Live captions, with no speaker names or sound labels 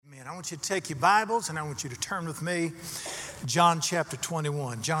want you to take your Bibles and I want you to turn with me, John chapter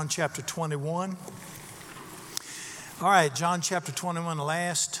 21. John chapter 21. All right, John chapter 21,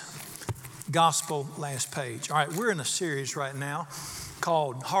 last gospel, last page. All right, we're in a series right now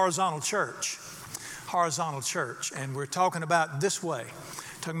called Horizontal Church. Horizontal Church. And we're talking about this way.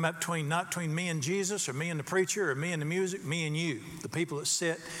 Talking about not between me and Jesus or me and the preacher or me and the music, me and you, the people that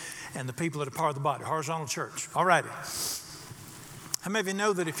sit and the people that are part of the body. Horizontal Church. All righty. How many of you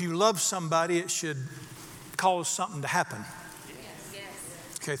know that if you love somebody, it should cause something to happen?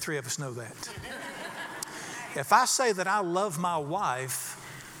 Yes. Okay, 3 of us know that. If I say that I love my wife,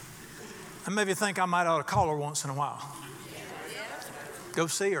 how many of you think I might ought to call her once in a while? Go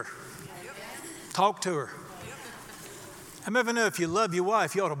see her. Talk to her. How many of you know if you love your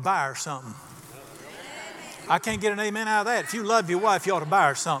wife, you ought to buy her something? I can't get an amen out of that. If you love your wife, you ought to buy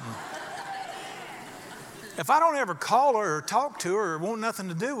her something. If I don't ever call her or talk to her or want nothing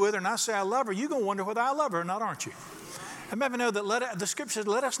to do with her and I say I love her, you're going to wonder whether I love her or not, aren't you? How many of you know that the scripture says,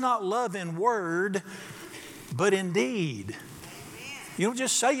 let us not love in word, but in deed. You don't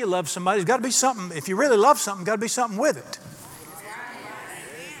just say you love somebody. There's got to be something. If you really love something, got to be something with it.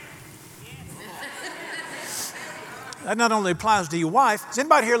 That not only applies to your wife. Does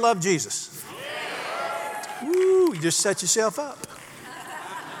anybody here love Jesus? Woo, you just set yourself up.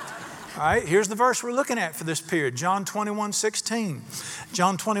 All right, here's the verse we're looking at for this period. John 21:16.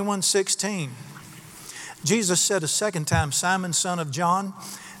 John 21:16. Jesus said a second time, Simon, son of John,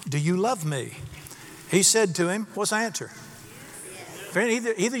 do you love me? He said to him, what's the answer?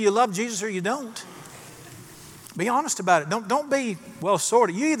 Either you love Jesus or you don't. Be honest about it. Don't be, well, sort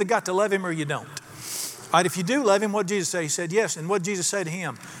of. You either got to love him or you don't. All right, if you do love him, what did Jesus say? He said, yes. And what did Jesus say to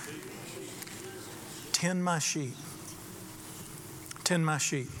him? Tend my sheep. Tend my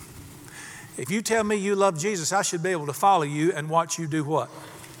sheep. If you tell me you love Jesus, I should be able to follow you and watch you do what?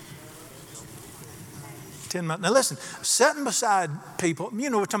 Now listen, sitting beside people, you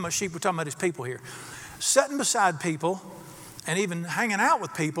know we're talking about sheep, we're talking about his people here. Sitting beside people and even hanging out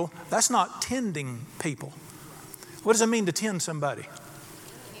with people, that's not tending people. What does it mean to tend somebody?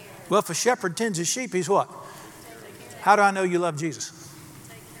 Well, if a shepherd tends his sheep, he's what? How do I know you love Jesus?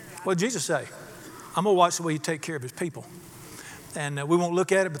 What did Jesus say? I'm going to watch the way you take care of his people. And we won't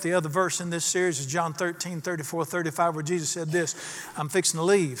look at it, but the other verse in this series is John 13:34-35, where Jesus said this, I'm fixing to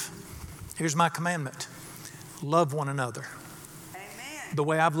leave. Here's my commandment. Love one another. Amen. The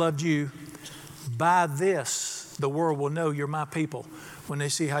way I've loved you. By this, the world will know you're my people when they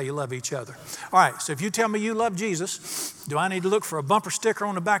see how you love each other. All right, so if you tell me you love Jesus, do I need to look for a bumper sticker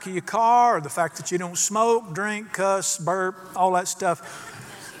on the back of your car or the fact that you don't smoke, drink, cuss, burp, all that stuff?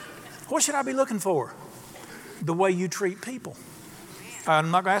 What should I be looking for? The way you treat people.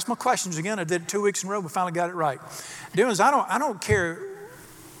 I'm not going to ask my questions again. I did it 2 weeks in a row. We finally got it right. Dear ones, I don't care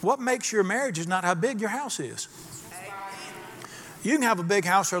what makes your marriage is not how big your house is. You can have a big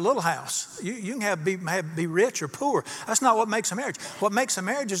house or a little house. You can be rich or poor. That's not what makes a marriage. What makes a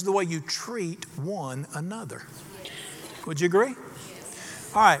marriage is the way you treat one another. Would you agree?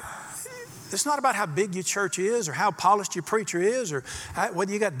 All right. It's not about how big your church is or how polished your preacher is or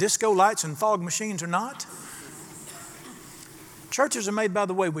whether you got disco lights and fog machines or not. Churches are made by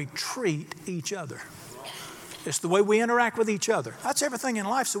the way we treat each other. It's the way we interact with each other. That's everything in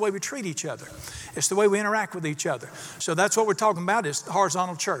life, is the way we treat each other. It's the way we interact with each other. So that's what we're talking about is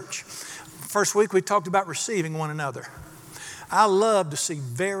horizontal church. First week we talked about receiving one another. I love to see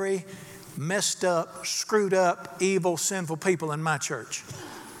very messed up, screwed up, evil, sinful people in my church.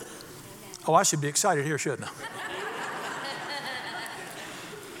 Oh, I should be excited here, shouldn't I?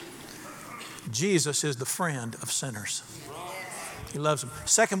 Jesus is the friend of sinners. He loves them.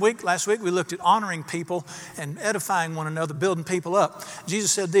 Last week, we looked at honoring people and edifying one another, building people up.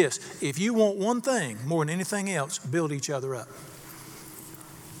 Jesus said this, if you want one thing more than anything else, build each other up.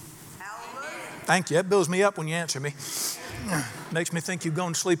 Hallelujah. Thank you. That builds me up when you answer me. Makes me think you're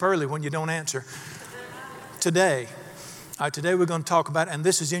going to sleep early when you don't answer. Today we're going to talk about, and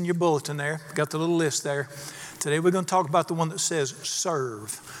this is in your bulletin there, got the little list there. Today we're going to talk about the one that says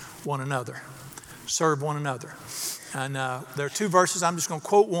serve one another. Serve one another. And there are 2 verses. I'm just going to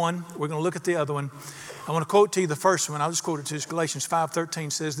quote one. We're going to look at the other one. I want to quote to you the first one. I'll just quote it to you. Galatians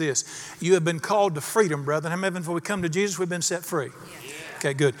 5:13 says this. You have been called to freedom, brethren. How many of you, before we come to Jesus, we've been set free? Yeah.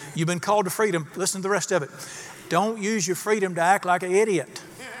 Okay, good. You've been called to freedom. Listen to the rest of it. Don't use your freedom to act like an idiot.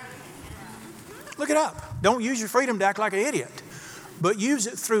 Look it up. Don't use your freedom to act like an idiot. But use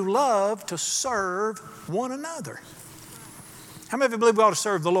it through love to serve one another. How many of you believe we ought to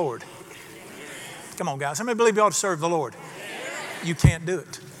serve the Lord? Come on, guys. How many believe you ought to serve the Lord? You can't do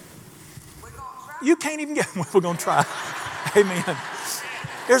it. You can't even get, we're going to try. Amen.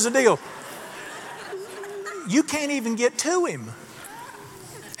 Here's the deal. You can't even get to him.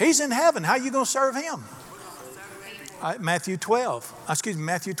 He's in heaven. How are you going to serve him? Matthew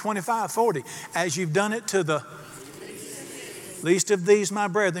 25, 40. As you've done it to the least of these, my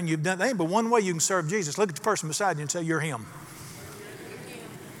brethren, you've done. There ain't but one way you can serve Jesus. Look at the person beside you and say, you're him.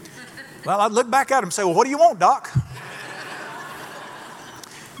 Well, I'd look back at him and say, well, what do you want, Doc?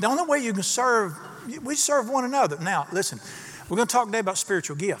 The only way you can serve, we serve one another. Now, listen, we're going to talk today about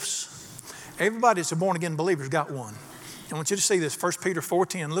spiritual gifts. Everybody that's a born-again believer's got one. I want you to see this, 1 Peter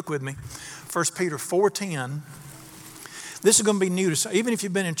 4:10. Look with me. 1 Peter 4:10. This is going to be new to, even if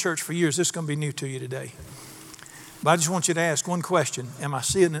you've been in church for years, this is going to be new to you today. But I just want you to ask one question. Am I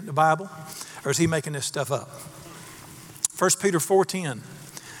seeing it in the Bible, or is he making this stuff up? 1 Peter 4:10.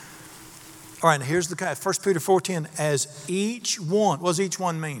 All right, now here's the 1 Peter 4:10. As each one, what does each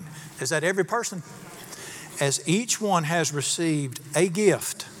one mean? Is that every person? As each one has received a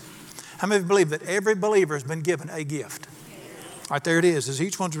gift. How many of you believe that every believer has been given a gift? All right, there it is. As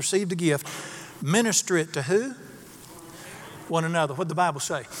each one's received a gift, minister it to who? One another. What did the Bible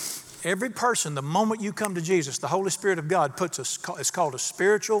say? Every person, the moment you come to Jesus, the Holy Spirit of God puts it's called a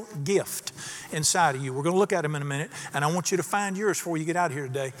spiritual gift inside of you. We're going to look at them in a minute, and I want you to find yours before you get out of here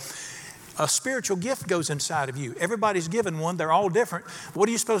today. A spiritual gift goes inside of you. Everybody's given one. They're all different. What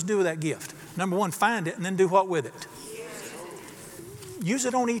are you supposed to do with that gift? Number one, find it, and then do what with it? Use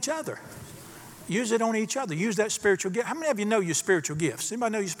it on each other. Use it on each other. Use that spiritual gift. How many of you know your spiritual gifts?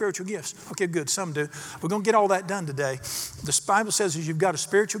 Anybody know your spiritual gifts? Okay, good. Some do. We're going to get all that done today. The Bible says that you've got a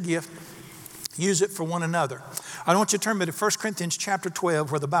spiritual gift. Use it for one another. I want you to turn me to 1 Corinthians chapter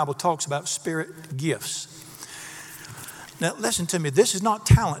 12 where the Bible talks about spirit gifts. Now, listen to me. This is not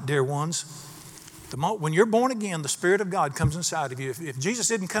talent, dear ones. When you're born again, the Spirit of God comes inside of you. If Jesus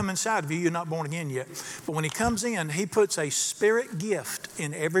didn't come inside of you, you're not born again yet. But when he comes in, he puts a spirit gift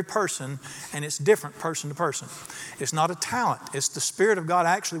in every person, and it's different person to person. It's not a talent. It's the Spirit of God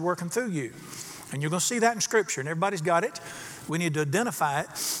actually working through you. And you're going to see that in Scripture, and everybody's got it. We need to identify it.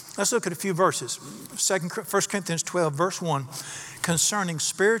 Let's look at a few verses. 1 Corinthians 12, verse 1. Concerning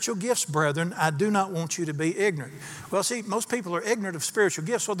spiritual gifts, brethren, I do not want you to be ignorant. Well, see, most people are ignorant of spiritual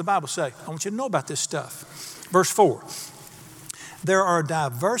gifts. What did the Bible say? I want you to know about this stuff. Verse 4. There are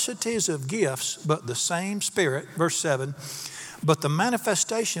diversities of gifts, but the same Spirit. Verse 7. But the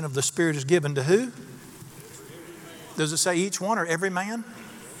manifestation of the Spirit is given to who? Does it say each one or every man?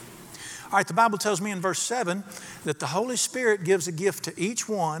 All right, the Bible tells me in verse 7 that the Holy Spirit gives a gift to each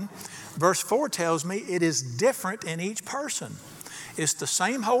one. Verse 4 tells me it is different in each person. It's the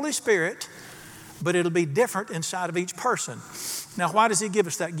same Holy Spirit, but it'll be different inside of each person. Now, why does he give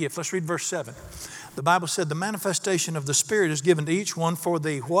us that gift? Let's read verse 7. The Bible said the manifestation of the Spirit is given to each one for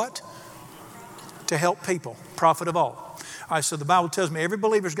the what? To help people, profit of all. All right, so the Bible tells me every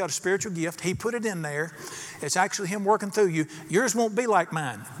believer's got a spiritual gift. He put it in there. It's actually him working through you. Yours won't be like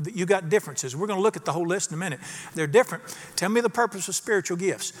mine. You got differences. We're going to look at the whole list in a minute. They're different. Tell me the purpose of spiritual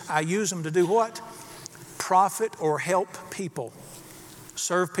gifts. I use them to do what? Profit or help people.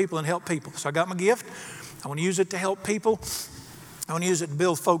 Serve people and help people. So I got my gift. I want to use it to help people. I want to use it to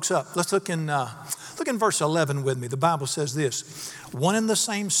build folks up. Let's look in verse 11 with me. The Bible says this. One and the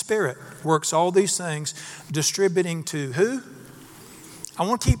same Spirit works all these things, distributing to who? I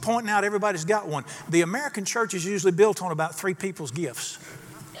want to keep pointing out everybody's got one. The American church is usually built on about 3 people's gifts.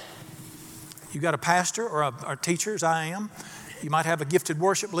 You got a pastor or a teacher, as I am. You might have a gifted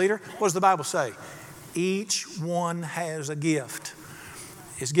worship leader. What does the Bible say? Each one has a gift.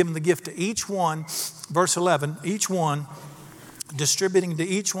 It's given the gift to each one. Verse 11, each one distributing to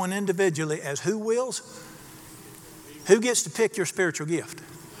each one individually as who wills? Who gets to pick your spiritual gift?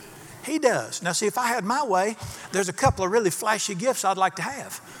 He does. Now see, if I had my way, there's a couple of really flashy gifts I'd like to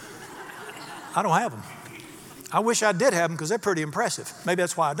have. I don't have them. I wish I did have them because they're pretty impressive. Maybe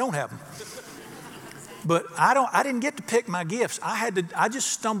that's why I don't have them. But I didn't get to pick my gifts. I just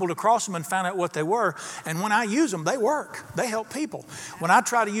stumbled across them and found out what they were. And when I use them, they work. They help people. When I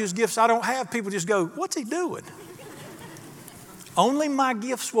try to use gifts I don't have, people just go, what's he doing? Only my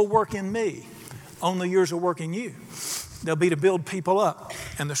gifts will work in me. Only yours will work in you. They'll be to build people up.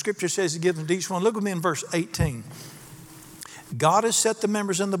 And the Scripture says he gives them to each one. Look with me in verse 18. God has set the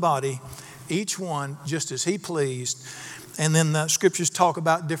members in the body, each one just as he pleased. And then the Scriptures talk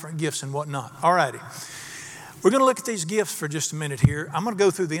about different gifts and whatnot. All righty. We're going to look at these gifts for just a minute here. I'm going to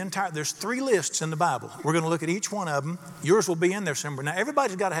go through the entire, there's 3 lists in the Bible. We're going to look at each one of them. Yours will be in there somewhere. Now,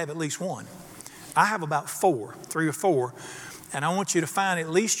 everybody's got to have at least one. I have about 4, 3 or 4. And I want you to find at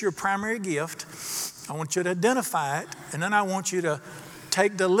least your primary gift. I want you to identify it. And then I want you to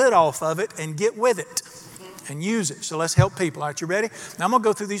take the lid off of it and get with it. and use it. So let's help people. All right, you ready? Now I'm going to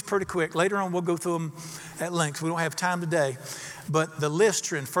go through these pretty quick. Later on, we'll go through them at length. We don't have time today. But the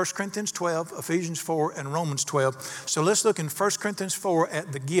lists are in 1 Corinthians 12, Ephesians 4, and Romans 12. So let's look in 1 Corinthians 4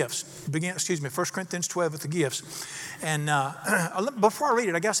 at the gifts. 1 Corinthians 12 at the gifts. And before I read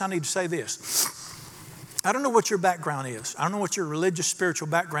it, I guess I need to say this. I don't know what your background is. I don't know what your religious, spiritual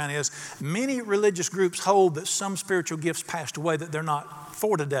background is. Many religious groups hold that some spiritual gifts passed away that they're not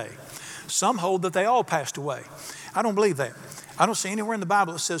for today. Some hold that they all passed away. I don't believe that. I don't see anywhere in the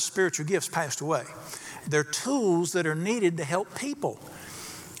Bible that says spiritual gifts passed away. They're tools that are needed to help people.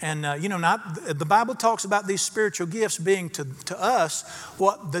 And, the Bible talks about these spiritual gifts being to us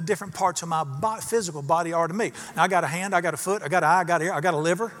what the different parts of my physical body are to me. Now, I got a hand, I got a foot, I got an eye, I got an ear, I got a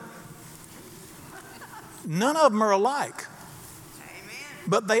liver. None of them are alike.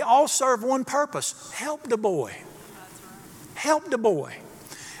 But they all serve one purpose. Help the boy. Help the boy.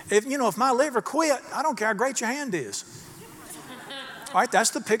 If my liver quit, I don't care how great your hand is. All right,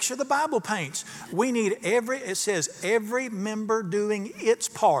 that's the picture the Bible paints. We need it says every member doing its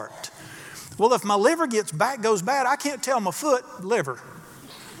part. Well, if my liver goes bad, I can't tell my foot, liver.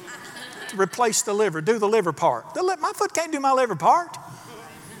 Replace the liver, do the liver part. My foot can't do my liver part.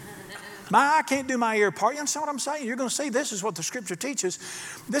 My eye can't do my ear part. You understand what I'm saying? You're going to see this is what the Scripture teaches.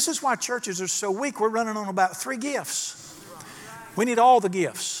 This is why churches are so weak. We're running on about 3 gifts. We need all the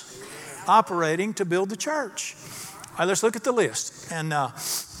gifts operating to build the church. All right, let's look at the list. And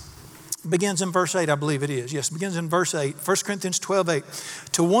begins in verse 8, I believe it is. Yes, it begins in verse 8. 1 Corinthians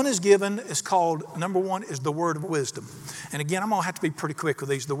 12:8. To one is given is called, number one, is the word of wisdom. And again, I'm going to have to be pretty quick with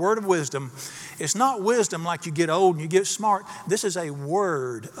these. The word of wisdom, it's not wisdom like you get old and you get smart. This is a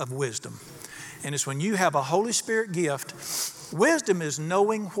word of wisdom. And it's when you have a Holy Spirit gift. Wisdom is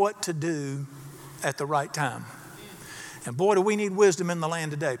knowing what to do at the right time. And boy, do we need wisdom in the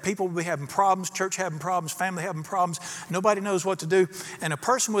land today. People will be having problems, church having problems, family having problems. Nobody knows what to do. And a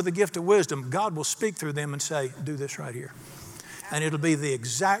person with a gift of wisdom, God will speak through them and say, do this right here. And it'll be the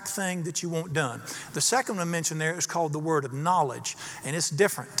exact thing that you want done. The second one I mentioned there is called the word of knowledge. And it's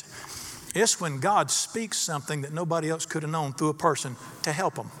different. It's when God speaks something that nobody else could have known through a person to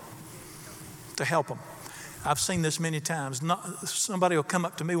help them. To help them. I've seen this many times. Somebody will come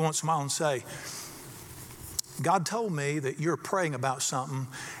up to me once in a while and say, God told me that you're praying about something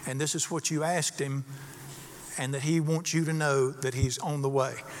and this is what you asked him and that he wants you to know that he's on the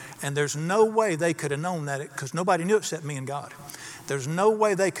way. And there's no way they could have known that because nobody knew except me and God. There's no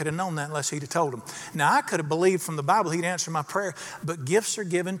way they could have known that unless he'd have told them. Now, I could have believed from the Bible he'd answer my prayer, but gifts are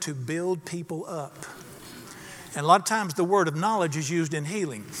given to build people up. And a lot of times the word of knowledge is used in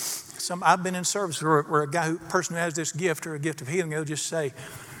healing. I've been in service where a person who has this gift or a gift of healing, they'll just say,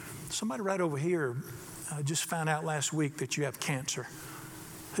 somebody right over here just found out last week that you have cancer.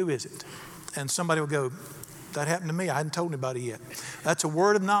 Who is it? And somebody will go, that happened to me. I hadn't told anybody yet. That's a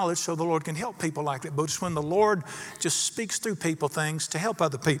word of knowledge so the Lord can help people like that. But it's when the Lord just speaks through people things to help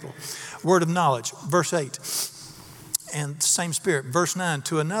other people. Word of knowledge. Verse 8. And same spirit. Verse 9.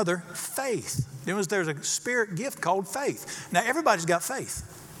 To another, faith. There's a spirit gift called faith. Now, everybody's got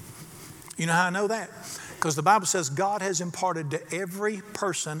faith. You know how I know that? Because the Bible says God has imparted to every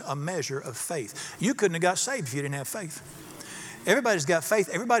person a measure of faith. You couldn't have got saved if you didn't have faith. Everybody's got faith.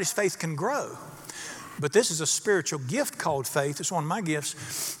 Everybody's faith can grow. But this is a spiritual gift called faith. It's one of my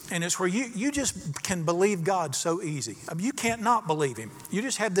gifts. And it's where you just can believe God so easy. I mean, you can't not believe him. You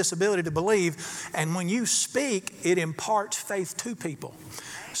just have this ability to believe. And when you speak, it imparts faith to people.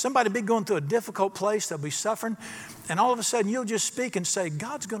 Somebody be going through a difficult place. They'll be suffering. And all of a sudden, you'll just speak and say,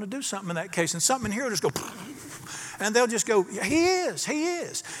 God's going to do something in that case. And something in here will just go, and they'll just go, he is, he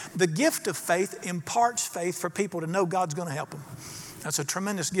is. The gift of faith imparts faith for people to know God's going to help them. That's a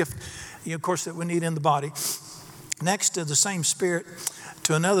tremendous gift, of course, that we need in the body. Next to the same spirit,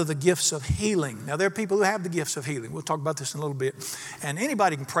 to another, the gifts of healing. Now, there are people who have the gifts of healing. We'll talk about this in a little bit. And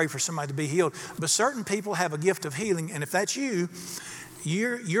anybody can pray for somebody to be healed. But certain people have a gift of healing. And if that's you,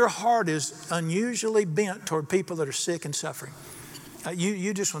 your heart is unusually bent toward people that are sick and suffering.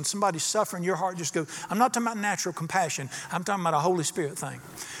 You just, when somebody's suffering, your heart just goes. I'm not talking about natural compassion. I'm talking about a Holy Spirit thing,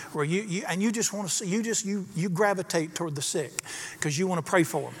 where you just want to see. You gravitate toward the sick because you want to pray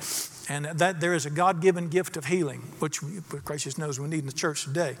for them, and that there is a God-given gift of healing, which gracious knows we need in the church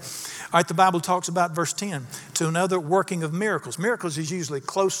today. All right, the Bible talks about verse 10 to another working of miracles. Miracles is usually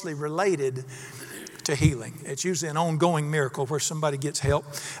closely related to healing. It's usually an ongoing miracle where somebody gets help.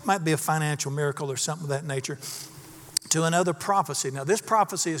 It might be a financial miracle or something of that nature. To another, prophecy. Now, this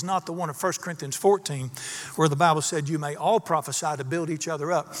prophecy is not the one of 1 Corinthians 14 where the Bible said you may all prophesy to build each other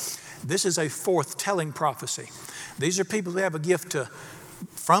up. This is a forth-telling prophecy. These are people who have a gift to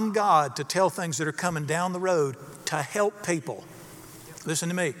from God to tell things that are coming down the road to help people. Listen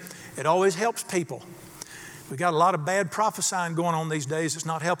to me. It always helps people. We got a lot of bad prophesying going on these days. It's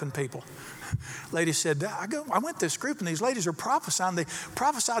not helping people. Lady said, I went to this group and these ladies are prophesying. They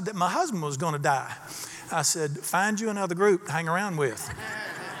prophesied that my husband was going to die. I said, find you another group to hang around with.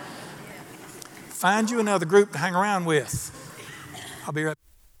 Find you another group to hang around with. I'll be right back.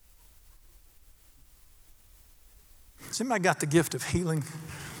 Somebody got the gift of healing?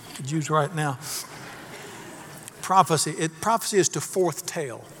 Could use right now. Prophecy is to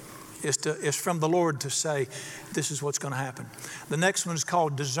foretell. It's from the Lord to say, this is what's going to happen. The next one is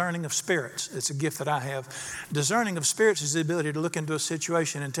called discerning of spirits. It's a gift that I have. Discerning of spirits is the ability to look into a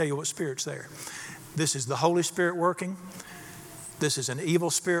situation and tell you what spirit's there. This is the Holy Spirit working. This is an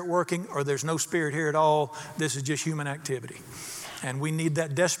evil spirit working, or there's no spirit here at all. This is just human activity. And we need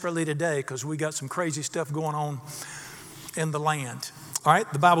that desperately today because we got some crazy stuff going on in the land. All right,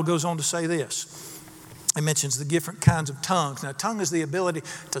 the Bible goes on to say this. It mentions the different kinds of tongues. Now, tongue is the ability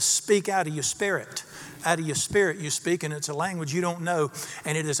to speak out of your spirit. Out of your spirit you speak, and it's a language you don't know,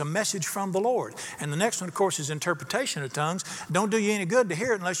 and it is a message from the Lord. And the next one, of course, is interpretation of tongues. Don't do you any good to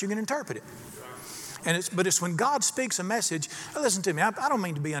hear it unless you can interpret it. But it's when God speaks a message. Listen to me, I don't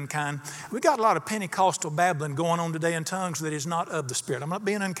mean to be unkind. We got a lot of Pentecostal babbling going on today in tongues that is not of the Spirit. I'm not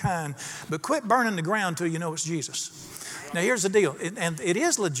being unkind, but quit burning the ground till you know it's Jesus. Now, here's the deal, and it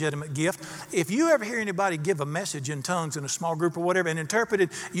is a legitimate gift. If you ever hear anybody give a message in tongues in a small group or whatever and interpret it,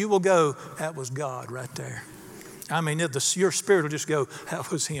 you will go, that was God right there. I mean, your spirit will just go, that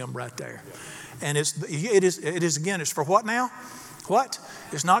was Him right there. And it is again, it's for what now? What?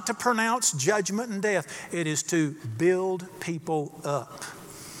 It's not to pronounce judgment and death. It is to build people up.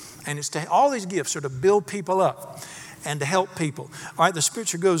 And all these gifts are to build people up and to help people. All right, the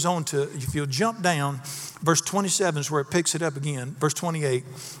scripture goes on to, if you'll jump down, verse 27 is where it picks it up again, verse 28.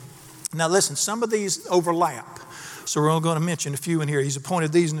 Now listen, some of these overlap. So we're only going to mention a few in here. He's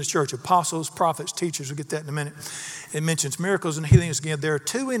appointed these in the church, apostles, prophets, teachers. We'll get that in a minute. It mentions miracles and healings again. There are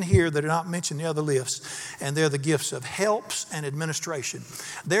two in here that are not mentioned in the other lists, and they're the gifts of helps and administration.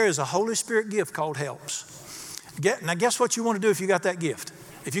 There is a Holy Spirit gift called helps. Now guess what you want to do if you got that gift?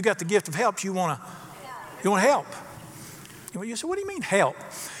 If you got the gift of helps, you want to help. You say, what do you mean help?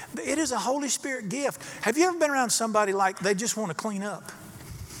 It is a Holy Spirit gift. Have you ever been around somebody like they just want to clean up?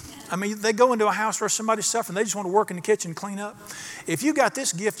 I mean, they go into a house where somebody's suffering. They just want to work in the kitchen and clean up. If you got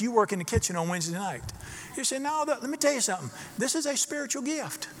this gift, you work in the kitchen on Wednesday night. You say, no, let me tell you something. This is a spiritual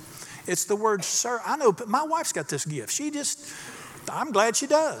gift. It's the word serve. I know, but my wife's got this gift. I'm glad she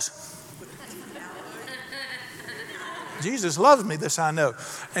does. Jesus loves me, this I know.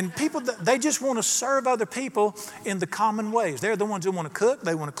 And people, they just want to serve other people in the common ways. They're the ones who want to cook,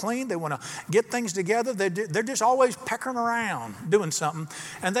 they want to clean, they want to get things together. They're just always peckering around doing something,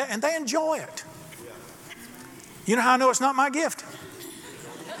 and they enjoy it. You know how I know it's not my gift?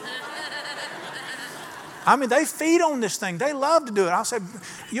 I mean, they feed on this thing. They love to do it. I'll say,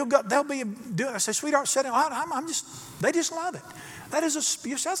 I say, sweetheart, sit down. They just love it.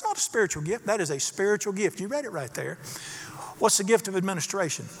 That's not a spiritual gift. That is a spiritual gift. You read it right there. What's the gift of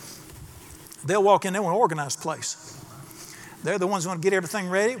administration? They'll walk in, they want to organize the place. They're the ones who want to get everything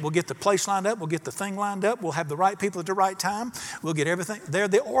ready. We'll get the place lined up. We'll get the thing lined up. We'll have the right people at the right time. We'll get everything. They're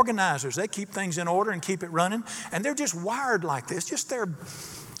the organizers. They keep things in order and keep it running. And they're just wired like this. It's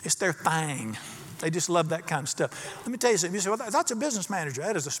their thing. They just love that kind of stuff. Let me tell you something. You say, well, that's a business manager.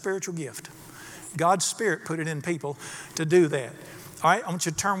 That is a spiritual gift. God's Spirit put it in people to do that. All right, I want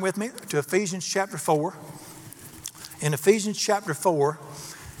you to turn with me to Ephesians chapter 4. In Ephesians chapter 4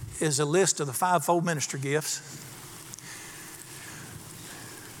 is a list of the fivefold ministry gifts.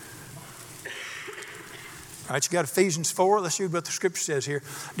 All right, you got Ephesians 4. Let's see what the scripture says here.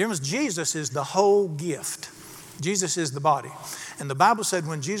 Dear ones, Jesus is the whole gift. Jesus is the body. And the Bible said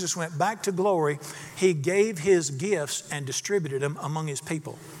when Jesus went back to glory, He gave His gifts and distributed them among His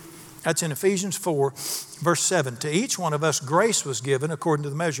people. That's in Ephesians 4, verse 7. To each one of us grace was given according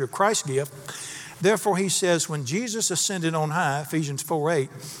to the measure of Christ's gift. Therefore, He says, when Jesus ascended on high, Ephesians 4:8,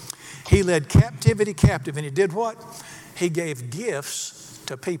 He led captivity captive. And He did what? He gave gifts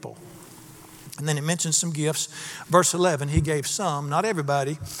to people. And then it mentions some gifts. Verse 11, He gave some, not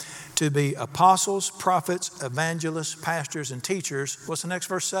everybody, to be apostles, prophets, evangelists, pastors, and teachers. What's the next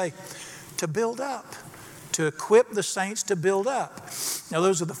verse say? To build up. To equip the saints to build up. Now,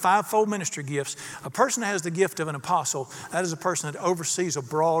 those are the fivefold ministry gifts. A person that has the gift of an apostle, that is a person that oversees a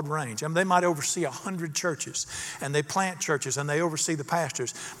broad range. I mean, they might oversee 100 churches, and they plant churches, and they oversee the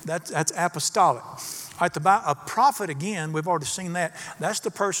pastors. That's apostolic. All right, a prophet, again, we've already seen that. That's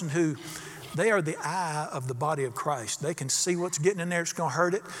the person who They are the eye of the body of Christ. They can see what's getting in there that's going to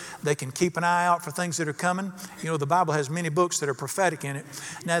hurt it. They can keep an eye out for things that are coming. You know, the Bible has many books that are prophetic in it.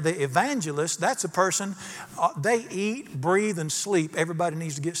 Now, the evangelist, that's a person, they eat, breathe, and sleep. Everybody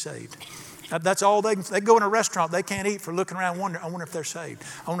needs to get saved. That's all they go in a restaurant. They can't eat for looking around wondering, I wonder if they're saved.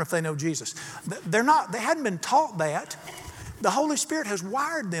 I wonder if they know Jesus. They hadn't been taught that. The Holy Spirit has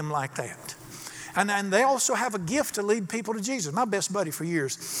wired them like that. And they also have a gift to lead people to Jesus. My best buddy for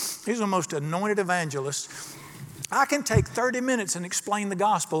years, he's the most anointed evangelist. I can take 30 minutes and explain the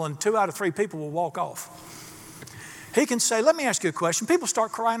gospel, and 2 out of 3 people will walk off. He can say, let me ask you a question. People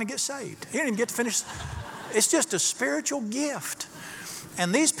start crying and get saved. He didn't even get to finish. It's just a spiritual gift.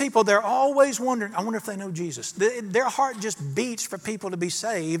 And these people, they're always wondering, I wonder if they know Jesus. Their heart just beats for people to be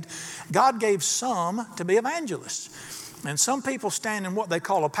saved. God gave some to be evangelists. And some people stand in what they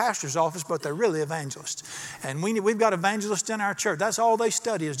call a pastor's office, but they're really evangelists. And we've got evangelists in our church. That's all they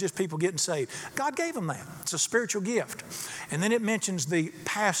study is just people getting saved. God gave them that. It's a spiritual gift. And then it mentions the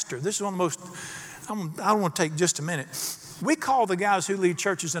pastor. This is one of the most, I want to take just a minute. We call the guys who lead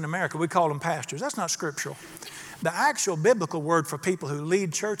churches in America, we call them pastors. That's not scriptural. The actual biblical word for people who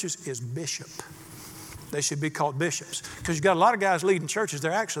lead churches is bishop. They should be called bishops. Because you've got a lot of guys leading churches,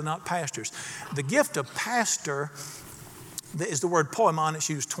 they're actually not pastors. The gift of pastor is the word poimon. It's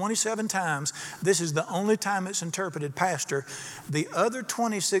used 27 times. This is the only time it's interpreted pastor. The other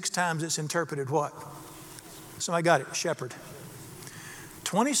 26 times it's interpreted what? Somebody got it? Shepherd.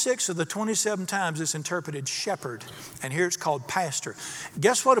 26 of the 27 times it's interpreted shepherd. And here it's called pastor.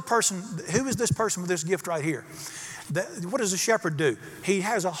 Guess what who is this person with this gift right here? What does a shepherd do? He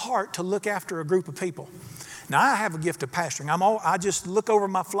has a heart to look after a group of people. Now, I have a gift of pastoring. I just look over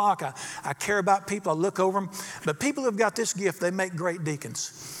my flock. I care about people. I look over them. But people who've got this gift, they make great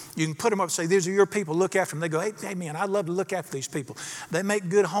deacons. You can put them up and say, these are your people. Look after them. They go, hey man, I'd love to look after these people. They make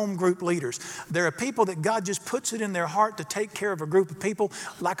good home group leaders. There are people that God just puts it in their heart to take care of a group of people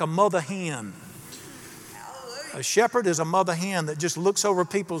like a mother hen. A shepherd is a mother hen that just looks over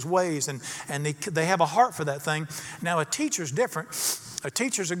people's ways, and they have a heart for that thing. Now, a teacher's different. A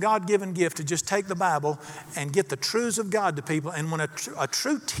teacher's a God-given gift to just take the Bible and get the truths of God to people. And when a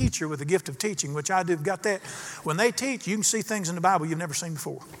true teacher with the gift of teaching, which I do, got that, when they teach, you can see things in the Bible you've never seen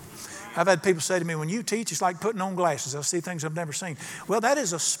before. I've had people say to me, when you teach, it's like putting on glasses. I see things I've never seen. Well, that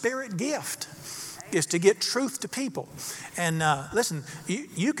is a spirit gift, is to get truth to people. And listen,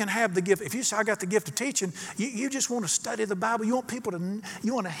 you can have the gift. If you say, I got the gift of teaching, you just want to study the Bible. You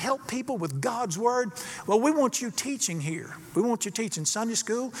want to help people with God's word. Well, we want you teaching here. We want you teaching Sunday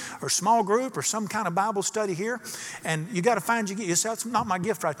school or small group or some kind of Bible study here. And you got to find your gift. That's not my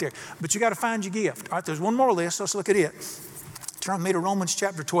gift right there, but you got to find your gift. All right, there's one more list. Let's look at it. Turn with me to Romans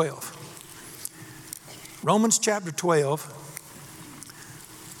chapter 12. Romans chapter 12.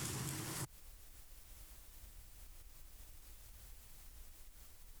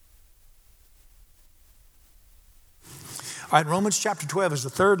 All right, Romans chapter 12 is the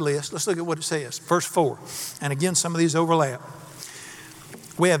third list. Let's look at what it says. Verse 4. And again, some of these overlap.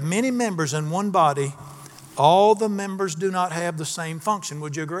 We have many members in one body. All the members do not have the same function.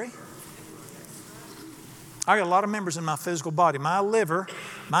 Would you agree? I got a lot of members in my physical body. My liver,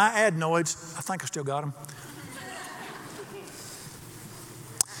 my adenoids, I think I still got them.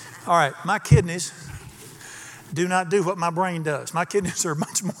 All right, my kidneys do not do what my brain does. My kidneys are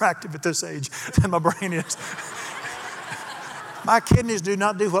much more active at this age than my brain is. My kidneys do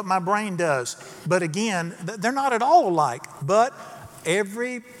not do what my brain does. But again, they're not at all alike. But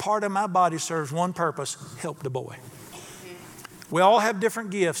every part of my body serves one purpose: help the boy. We all have different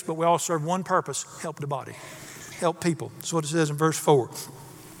gifts, but we all serve one purpose: help the body, help people. That's what it says in verse 4.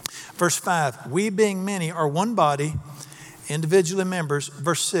 Verse 5, we being many are one body, individually members.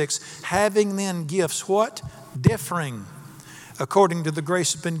 Verse 6, having then gifts, what? Differing, according to the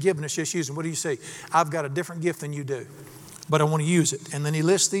grace that's been given us. Just using, what do you say? I've got a different gift than you do, but I want to use it. And then he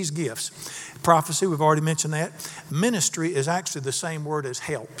lists these gifts. Prophecy, we've already mentioned that. Ministry is actually the same word as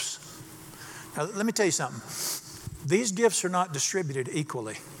helps. Now, let me tell you something. These gifts are not distributed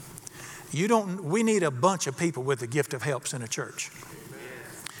equally. We need a bunch of people with the gift of helps in a church.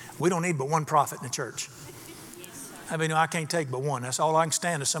 We don't need but one prophet in the church. I mean, I can't take but one. That's all I can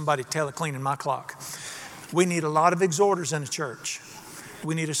stand is somebody cleaning my clock. We need a lot of exhorters in the church.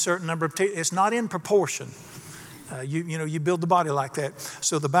 We need a certain number of it's not in proportion. You build the body like that.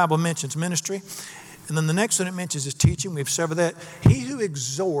 So the Bible mentions ministry. And then the next one it mentions is teaching. We've severed that. He who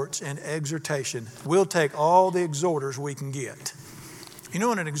exhorts in exhortation will take all the exhorters we can get. You know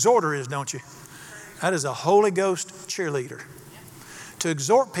what an exhorter is, don't you? That is a Holy Ghost cheerleader. To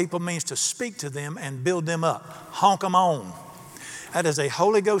exhort people means to speak to them and build them up. Honk them on. That is a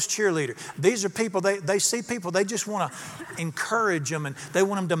Holy Ghost cheerleader. These are people, they see people, they just want to encourage them and they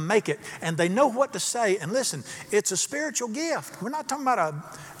want them to make it. And they know what to say. And listen, it's a spiritual gift. We're not talking about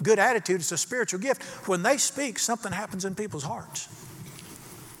a good attitude. It's a spiritual gift. When they speak, something happens in people's hearts.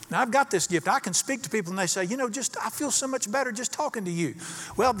 Now, I've got this gift. I can speak to people and they say, I feel so much better just talking to you.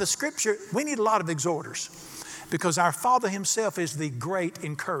 Well, the scripture, we need a lot of exhorters because our Father himself is the great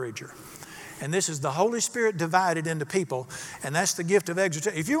encourager. And this is the Holy Spirit divided into people, and that's the gift of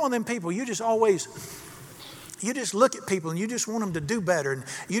exhortation. If you're one of them people, you just look at people and you just want them to do better, and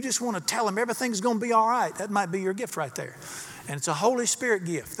you just want to tell them everything's going to be all right. That might be your gift right there. And it's a Holy Spirit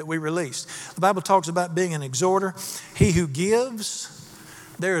gift that we release. The Bible talks about being an exhorter. He who gives,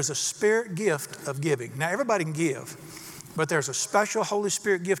 there is a spirit gift of giving. Now, everybody can give, but there's a special Holy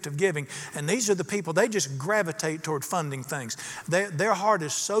Spirit gift of giving. And these are the people, they just gravitate toward funding things. Their heart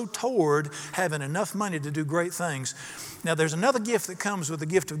is so toward having enough money to do great things. Now, there's another gift that comes with the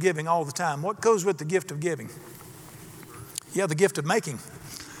gift of giving all the time. What goes with the gift of giving? You have the gift of making.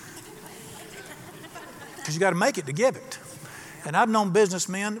 Because you got to make it to give it. And I've known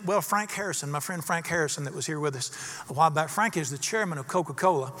businessmen, Frank Harrison, my friend Frank Harrison that was here with us a while back. Frank is the chairman of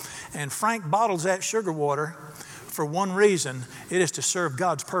Coca-Cola. And Frank bottles that sugar water for one reason. It is to serve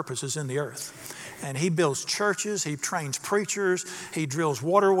God's purposes in the earth. And he builds churches, he trains preachers, he drills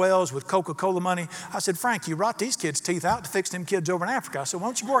water wells with Coca-Cola money. I said, Frank, you rot these kids' teeth out to fix them kids over in Africa. I said, why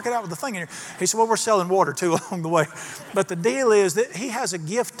don't you work it out with the thing in here? He said, we're selling water too along the way. But the deal is that he has a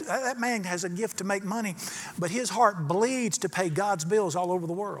gift, that man has a gift to make money, but his heart bleeds to pay God's bills all over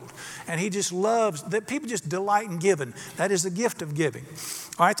the world. And he just loves, that people just delight in giving. That is the gift of giving.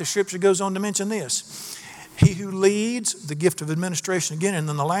 All right, the scripture goes on to mention this. He who leads, the gift of administration again. And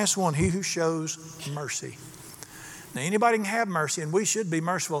then the last one, he who shows mercy. Now, anybody can have mercy, and we should be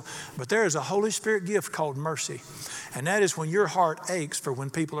merciful, but there is a Holy Spirit gift called mercy. And that is when your heart aches for when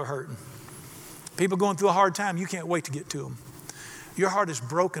people are hurting. People going through a hard time, you can't wait to get to them. Your heart is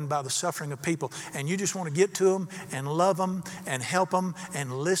broken by the suffering of people, and you just want to get to them and love them and help them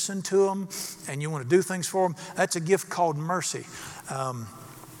and listen to them, and you want to do things for them. That's a gift called mercy.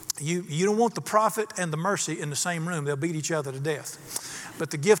 You don't want the prophet and the mercy in the same room. They'll beat each other to death. But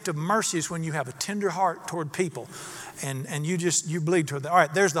the gift of mercy is when you have a tender heart toward people and you bleed toward them. All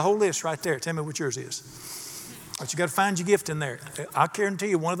right, there's the whole list right there. Tell me what yours is. But you got to find your gift in there. I guarantee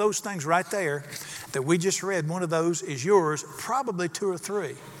you one of those things right there that we just read, one of those is yours, probably 2 or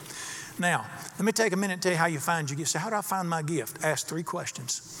 3. Now, let me take a minute and tell you how you find your gift. So how do I find my gift? Ask 3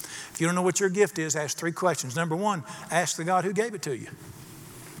 questions. If you don't know what your gift is, ask 3 questions. Number 1, ask the God who gave it to you.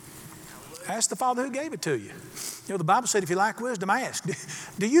 Ask the Father who gave it to you. The Bible said if you lack wisdom, ask.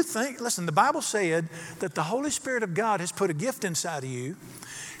 Do you think, listen, the Bible said that the Holy Spirit of God has put a gift inside of you.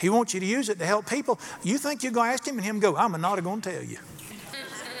 He wants you to use it to help people. You think you're going to ask him and him go, I'm not going to tell you.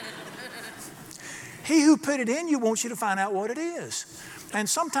 He who put it in you wants you to find out what it is. And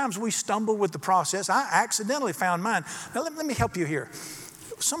sometimes we stumble with the process. I accidentally found mine. Now let me help you here.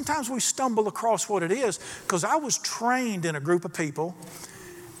 Sometimes we stumble across what it is because I was trained in a group of people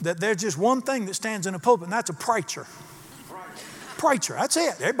that there's just one thing that stands in a pulpit, and that's a preacher. Preacher, that's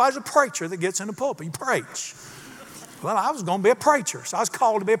it. Everybody's a preacher that gets in the pulpit. You preach. Well, I was going to be a preacher, so I was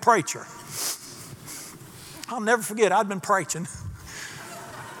called to be a preacher. I'll never forget, I'd been preaching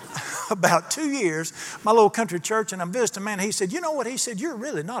about 2 years, my little country church, and I'm visiting a man. He said, you know what? He said, you're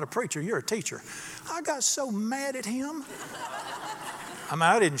really not a preacher, you're a teacher. I got so mad at him.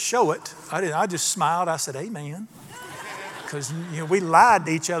 I didn't show it. I just smiled. I said, amen. Because we lied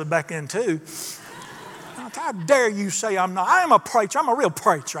to each other back then too. How dare you say I'm not? I am a preacher. I'm a real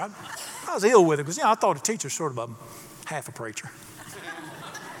preacher. I was ill with it because I thought a teacher's sort of half a preacher.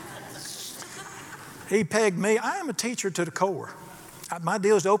 He pegged me. I am a teacher to the core. My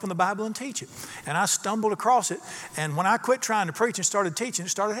deal is to open the Bible and teach it. And I stumbled across it. And when I quit trying to preach and started teaching, it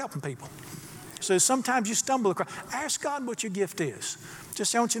started helping people. So sometimes you stumble across. Ask God what your gift is.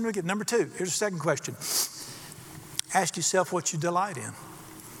 Just say, I want you to look at number 2. Here's the second question. Ask yourself what you delight in.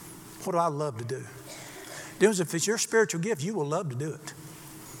 What do I love to do? If it's your spiritual gift, you will love to do it.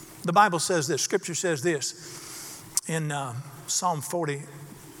 The Bible says this. Scripture says this in Psalm 40,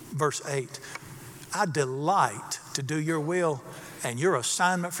 verse 8. I delight to do your will, and your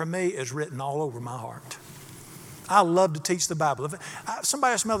assignment for me is written all over my heart. I love to teach the Bible.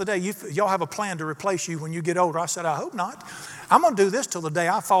 Somebody asked me the other day, y'all have a plan to replace you when you get older? I said, I hope not. I'm going to do this till the day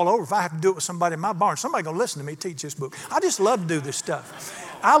I fall over. If I have to do it with somebody in my barn, somebody's going to listen to me teach this book. I just love to do this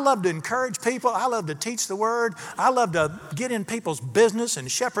stuff. I love to encourage people. I love to teach the word. I love to get in people's business and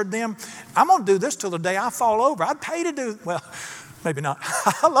shepherd them. I'm going to do this till the day I fall over. I'd pay to do, well, maybe not.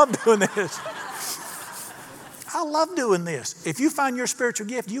 I love doing this. I I love doing this. If you find your spiritual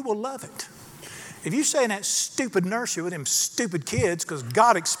gift, you will love it. If you stay in that stupid nursery with them stupid kids because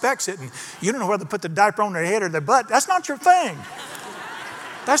God expects it and you don't know whether to put the diaper on their head or their butt, that's not your thing.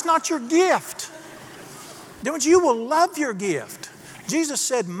 That's not your gift. You will love your gift. Jesus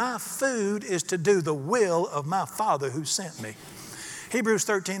said, my food is to do the will of my Father who sent me. Hebrews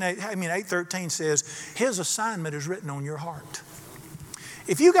 8:13 says, his assignment is written on your heart.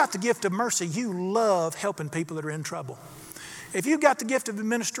 If you got the gift of mercy, you love helping people that are in trouble. If you got the gift of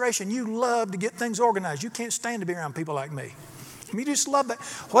administration, you love to get things organized. You can't stand to be around people like me. You just love that.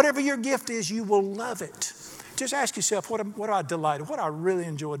 Whatever your gift is, you will love it. Just ask yourself, what do I delight in? What do I really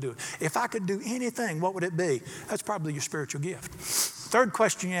enjoy doing? If I could do anything, what would it be? That's probably your spiritual gift. Third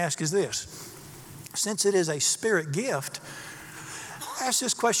question you ask is this. Since it is a spirit gift, ask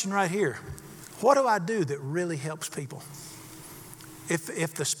this question right here. What do I do that really helps people?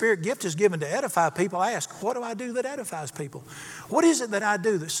 If the spirit gift is given to edify people, I ask, what do I do that edifies people? What is it that I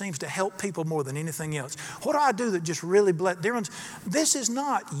do that seems to help people more than anything else? What do I do that just really this is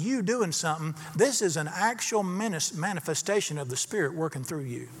not you doing something. This is an actual manifestation of the Spirit working through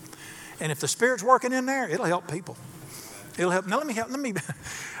you. And if the Spirit's working in there, it'll help people. It'll help. Now let me,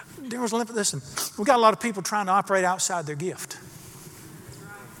 listen, we've got a lot of people trying to operate outside their gift.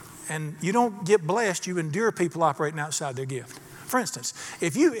 And you don't get blessed, you endure people operating outside their gift. For instance,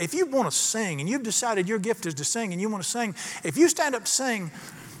 if you want to sing and you've decided your gift is to sing and you want to sing, if you stand up to sing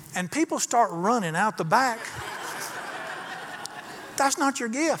and people start running out the back, that's not your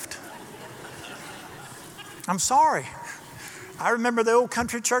gift. I'm sorry. I remember the old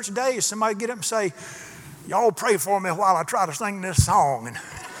country church days. Somebody get up and say, y'all pray for me while I try to sing this song. And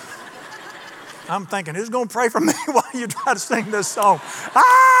I'm thinking, who's going to pray for me while you try to sing this song?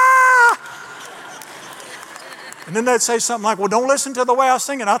 And then they'd say something like, well, don't listen to the way I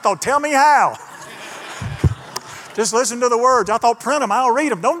sing it. I thought, tell me how. Just listen to the words. I thought, print them, I'll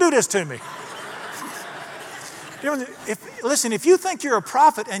read them. Don't do this to me. If you think you're a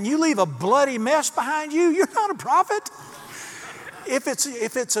prophet and you leave a bloody mess behind you, you're not a prophet. If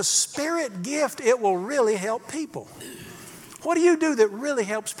it's a spirit gift, it will really help people. What do you do that really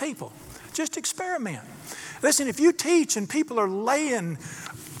helps people? Just experiment. Listen, if you teach and people are laying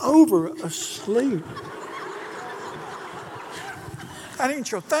over asleep, that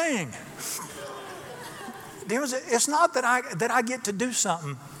ain't your thing. It's not that I get to do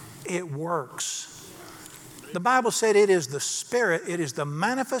something. It works. The Bible said it is the Spirit, it is the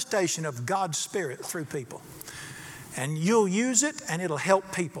manifestation of God's Spirit through people. And you'll use it and it'll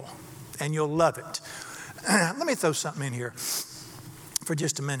help people and you'll love it. Let me throw something in here for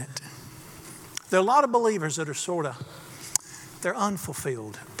just a minute. There are a lot of believers that are they're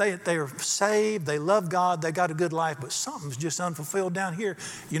unfulfilled. They are saved, they love God, they got a good life, but something's just unfulfilled down here.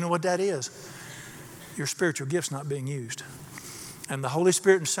 You know what that is? Your spiritual gift's not being used. And the Holy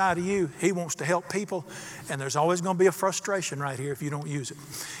Spirit inside of you, He wants to help people, and there's always going to be a frustration right here if you don't use it.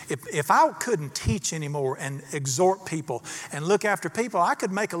 If I couldn't teach anymore and exhort people and look after people, I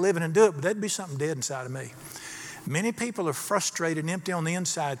could make a living and do it, but there'd be something dead inside of me. Many people are frustrated and empty on the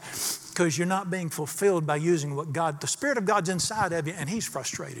inside because you're not being fulfilled by using what the Spirit of God's inside of you, and He's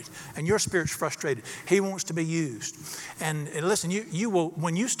frustrated, and your spirit's frustrated. He wants to be used. And listen, you will,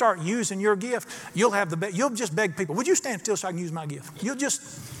 when you start using your gift, you'll just beg people, would you stand still so I can use my gift? You'll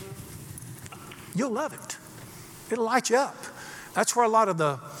love it. It'll light you up. That's where a lot of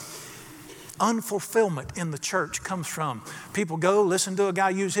the unfulfillment in the church comes from. People go listen to a guy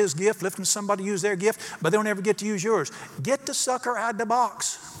use his gift, listen to somebody use their gift, but they'll never get to use yours. Get the sucker out of the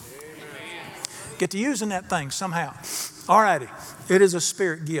box. Get to using that thing somehow. All righty. It is a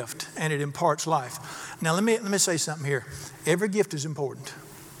spirit gift and it imparts life. Now let me say something here. Every gift is important.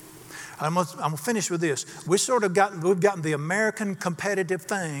 I'm gonna finish with this. We've gotten the American competitive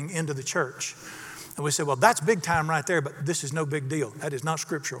thing into the church. And we say, well, that's big time right there, but this is no big deal. That is not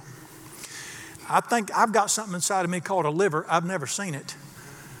scriptural. I think I've got something inside of me called a liver. I've never seen it.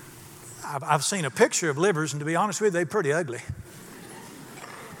 I've seen a picture of livers, and to be honest with you, they're pretty ugly.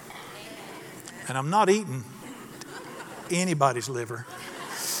 And I'm not eating anybody's liver.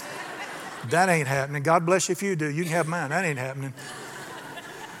 That ain't happening. God bless you if you do. You can have mine. That ain't happening.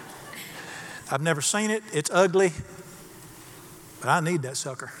 I've never seen it. It's ugly. But I need that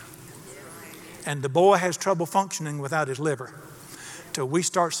sucker. And the boy has trouble functioning without his liver. Till we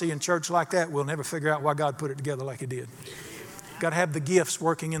start seeing church like that, we'll never figure out why God put it together like He did. Got to have the gifts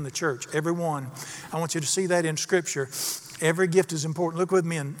working in the church. Every one. I want you to see that in Scripture. Every gift is important. Look with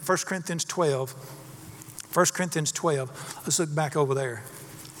me in 1 Corinthians 12. 1 Corinthians 12. Let's look back over there.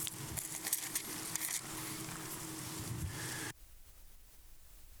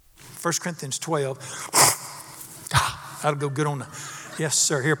 First Corinthians 12. That'll go good on the, yes,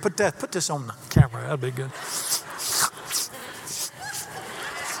 sir. Here, put this on the camera. That'll be good.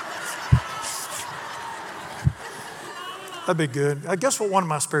 That'd be good. I guess what one of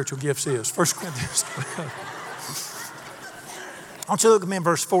my spiritual gifts is. 1 Corinthians 12. I want you to look at me in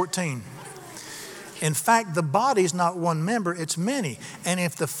verse 14. In fact, the body is not one member, it's many. And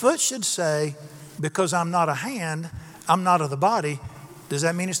if the foot should say, because I'm not a hand, I'm not of the body, does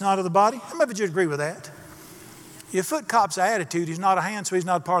that mean it's not of the body? How many of you agree with that? Your foot cops the attitude, he's not a hand, so he's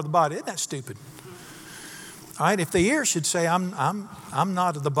not part of the body. Isn't that stupid? All right, if the ear should say, I'm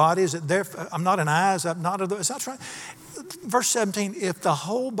not of the body, is it there? I'm not an eye, is that not of the, is that right? Verse 17, if the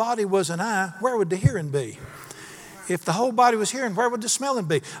whole body was an eye, where would the hearing be? If the whole body was hearing, where would the smelling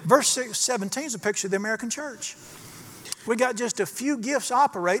be? Verse 17 is a picture of the American church. We got just a few gifts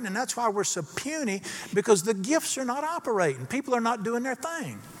operating, and that's why we're so puny, because the gifts are not operating. People are not doing their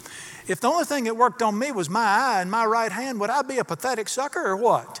thing. If the only thing that worked on me was my eye and my right hand, would I be a pathetic sucker or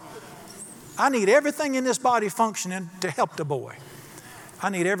what? I need everything in this body functioning to help the boy. I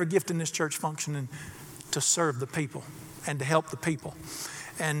need every gift in this church functioning to serve the people and to help the people.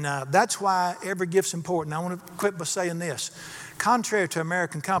 And that's why every gift's important. I want to quit by saying this. Contrary to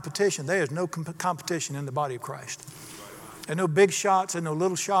American competition, there is no competition in the body of Christ. There are no big shots, there are no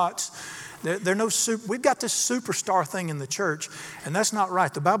little shots. There are no we've got this superstar thing in the church, and that's not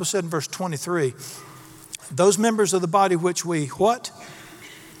right. The Bible said in verse 23, those members of the body which we, what?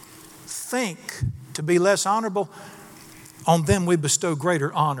 Think to be less honorable, on them we bestow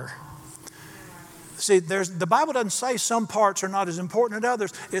greater honor. See, the Bible doesn't say some parts are not as important as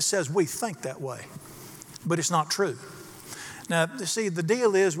others. It says we think that way, but it's not true. Now, see, the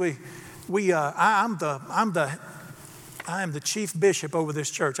deal is I am the chief bishop over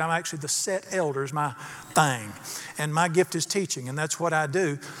this church. I'm actually the set elder is my thing. And my gift is teaching, and that's what I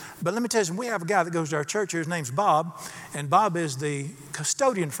do. But let me tell you, we have a guy that goes to our church here. His name's Bob, and Bob is the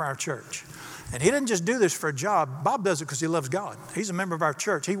custodian for our church. And he doesn't just do this for a job. Bob does it because he loves God. He's a member of our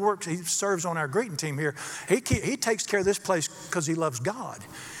church. He serves on our greeting team here. He takes care of this place because he loves God.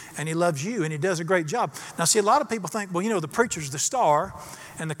 And he loves you, and he does a great job. Now, see, a lot of people think, well, the preacher's the star,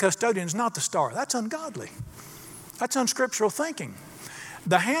 and the custodian's not the star. That's ungodly. That's unscriptural thinking.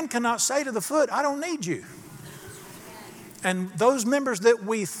 The hand cannot say to the foot, I don't need you. And those members that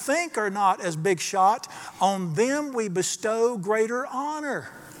we think are not as big shot, on them we bestow greater honor.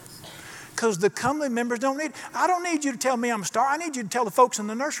 Because the comely members don't need. I don't need you to tell me I'm a star. I need you to tell the folks in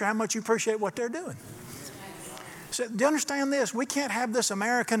the nursery how much you appreciate what they're doing. So, do you understand this? We can't have this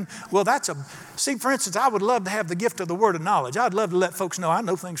American, see, for instance, I would love to have the gift of the word of knowledge. I'd love to let folks know I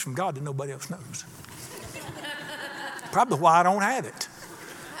know things from God that nobody else knows. Probably why I don't have it.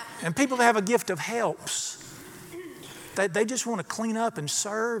 And people that have a gift of helps, they just want to clean up and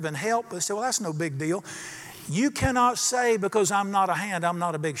serve and help. They say, well, that's no big deal. You cannot say because I'm not a hand, I'm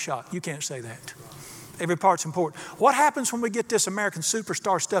not a big shot. You can't say that. Every part's important. What happens when we get this American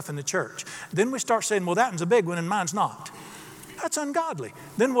superstar stuff in the church? Then we start saying, well, that one's a big one and mine's not. That's ungodly.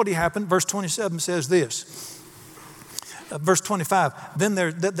 Then what do you happen? Verse 27 says this. Verse 25, then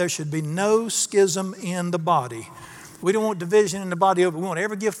there should be no schism in the body. We don't want division in the body. We want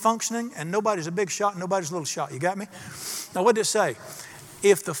every gift functioning, and nobody's a big shot, and nobody's a little shot. You got me? Now, what did it say?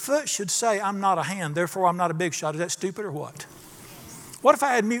 If the foot should say, I'm not a hand, therefore I'm not a big shot, is that stupid or what? What if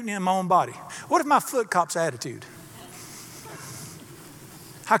I had mutiny in my own body? What if my foot cops attitude?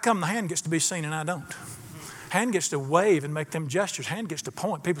 How come the hand gets to be seen and I don't? Hand gets to wave and make them gestures. Hand gets to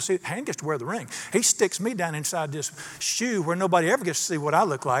point. People see it. Hand gets to wear the ring. He sticks me down inside this shoe where nobody ever gets to see what I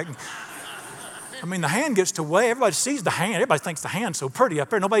look like. I mean, the hand gets to wave. Everybody sees the hand. Everybody thinks the hand's so pretty up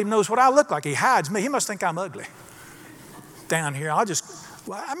there. Nobody even knows what I look like. He hides me. He must think I'm ugly. Down here, I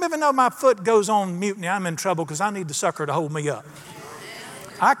even though my foot goes on mutiny, I'm in trouble because I need the sucker to hold me up.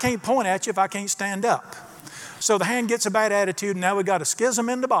 I can't point at you if I can't stand up. So the hand gets a bad attitude, and now we got a schism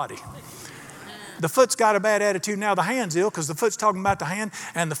in the body. The foot's got a bad attitude, now the hand's ill because the foot's talking about the hand,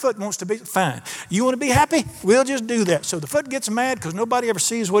 and the foot wants to be fine. You want to be happy? We'll just do that. So the foot gets mad because nobody ever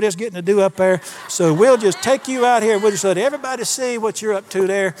sees what it's getting to do up there. So we'll just take you out here. We'll just let everybody see what you're up to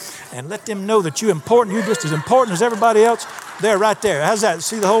there and let them know that you're important. You're just as important as everybody else. There, right there. How's that?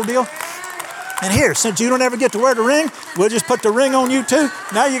 See the whole deal? And here, since you don't ever get to wear the ring, we'll just put the ring on you too.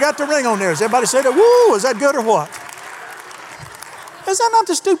 Now you got the ring on there. Does everybody say that? Woo, is that good or what? Is that not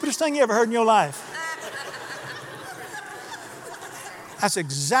the stupidest thing you ever heard in your life? That's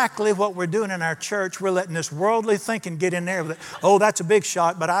exactly what we're doing in our church. We're letting this worldly thinking get in there with it. Oh, that's a big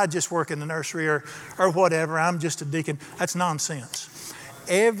shot, but I just work in the nursery or whatever. I'm just a deacon. That's nonsense.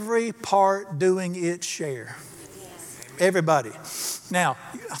 Every part doing its share. Everybody. Now,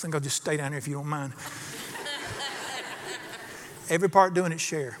 I think I'll just stay down here if you don't mind. Every part doing its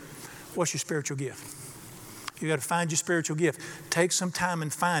share. What's your spiritual gift? You got to find your spiritual gift. Take some time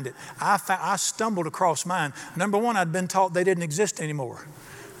and find it. I stumbled across mine. Number one, I'd been taught they didn't exist anymore.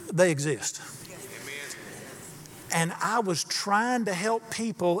 They exist. And I was trying to help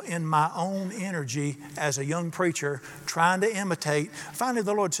people in my own energy as a young preacher, trying to imitate. Finally,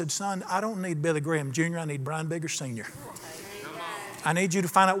 the Lord said, son, I don't need Billy Graham Jr., I need Brian Bigger Sr. I need you to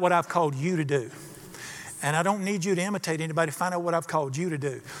find out what I've called you to do. And I don't need you to imitate anybody. Find out what I've called you to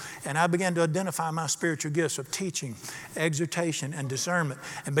do. And I began to identify my spiritual gifts of teaching, exhortation, and discernment,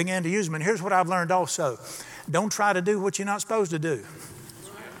 and began to use them. And here's what I've learned also. Don't try to do what you're not supposed to do.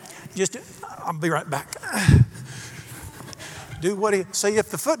 I'll be right back. Do what see, if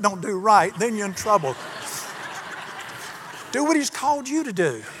the foot don't do right, then you're in trouble. Do what he's called you to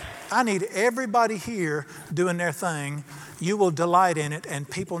do. I need everybody here doing their thing. You will delight in it, and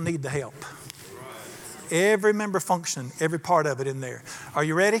people need the help. Every member function, every part of it in there. Are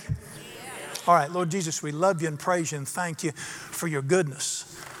you ready? All right, Lord Jesus, we love you and praise you and thank you for your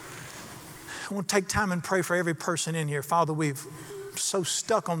goodness. I want to take time and pray for every person in here. Father, we've so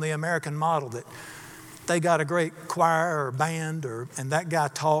stuck on the American model that they got a great choir or band and that guy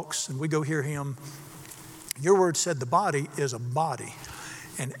talks and we go hear him. Your word said the body is a body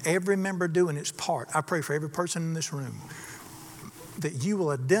and every member doing its part. I pray for every person in this room that you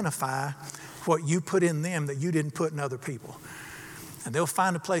will identify what you put in them that you didn't put in other people. And they'll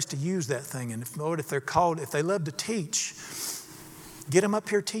find a place to use that thing. And Lord, if they're called, if they love to teach, get them up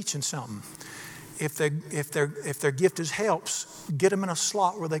here teaching something. If their gift is helps, get them in a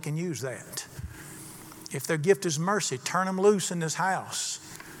slot where they can use that. If their gift is mercy, turn them loose in this house.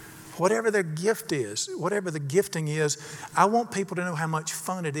 Whatever their gift is, whatever the gifting is, I want people to know how much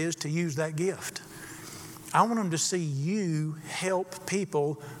fun it is to use that gift. I want them to see you help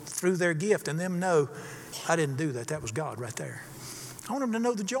people through their gift and them know, I didn't do that. That was God right there. I want them to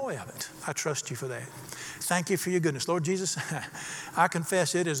know the joy of it. I trust you for that. Thank you for your goodness. Lord Jesus, I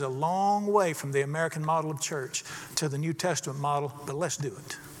confess it is a long way from the American model of church to the New Testament model, but let's do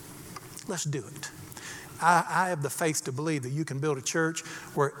it. Let's do it. I have the faith to believe that you can build a church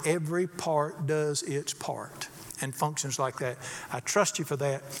where every part does its part and functions like that. I trust you for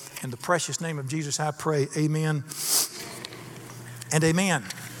that. In the precious name of Jesus, I pray. Amen and amen.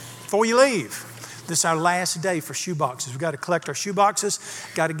 Before you leave, this is our last day for shoe boxes. We've got to collect our shoe boxes,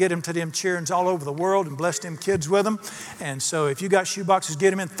 got to get them to them children all over the world and bless them kids with them. And so if you got shoe boxes,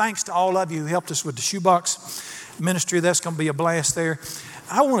 get them in. Thanks to all of you who helped us with the shoe box ministry. That's going to be a blast there.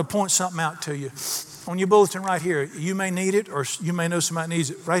 I want to point something out to you. On your bulletin right here, you may need it or you may know somebody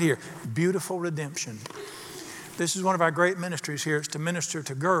needs it. Right here, Beautiful Redemption. This is one of our great ministries here. It's to minister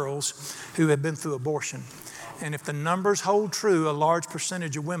to girls who have been through abortion. And if the numbers hold true, a large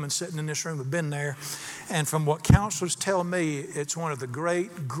percentage of women sitting in this room have been there. And from what counselors tell me, it's one of the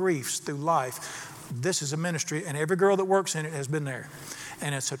great griefs through life. This is a ministry, and every girl that works in it has been there.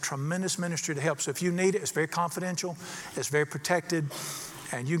 And it's a tremendous ministry to help. So if you need it, it's very confidential, it's very protected,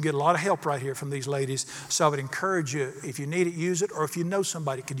 and you can get a lot of help right here from these ladies. So I would encourage you, if you need it, use it, or if you know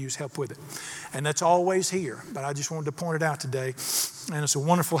somebody could use help with it. And that's always here, but I just wanted to point it out today. And it's a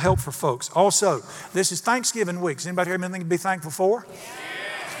wonderful help for folks. Also, this is Thanksgiving week. Does anybody have anything to be thankful for? Yeah.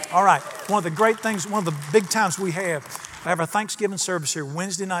 All right. One of the great things, one of the big times we have our Thanksgiving service here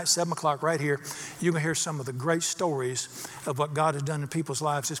Wednesday night, 7 o'clock right here. You're going to hear some of the great stories of what God has done in people's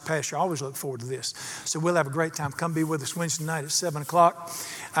lives this past year. I always look forward to this. So we'll have a great time. Come be with us Wednesday night at 7 o'clock.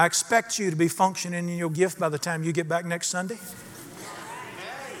 I expect you to be functioning in your gift by the time you get back next Sunday.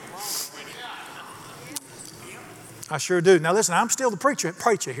 I sure do. Now listen, I'm still the preacher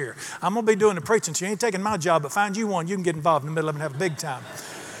here. I'm going to be doing the preaching, so you ain't taking my job, but find you one you can get involved in the middle of it and have a big time.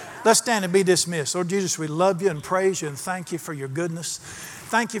 Let's stand and be dismissed. Lord Jesus, we love you and praise you and thank you for your goodness.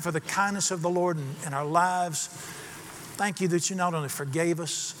 Thank you for the kindness of the Lord in our lives. Thank you that you not only forgave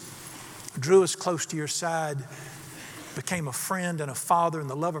us, drew us close to your side, became a friend and a father in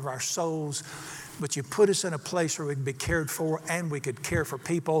the love of our souls, but you put us in a place where we could be cared for and we could care for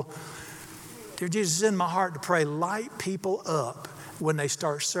people. Dear Jesus, it's in my heart to pray, light people up when they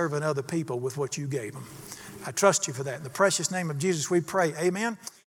start serving other people with what you gave them. I trust you for that. In the precious name of Jesus, we pray. Amen.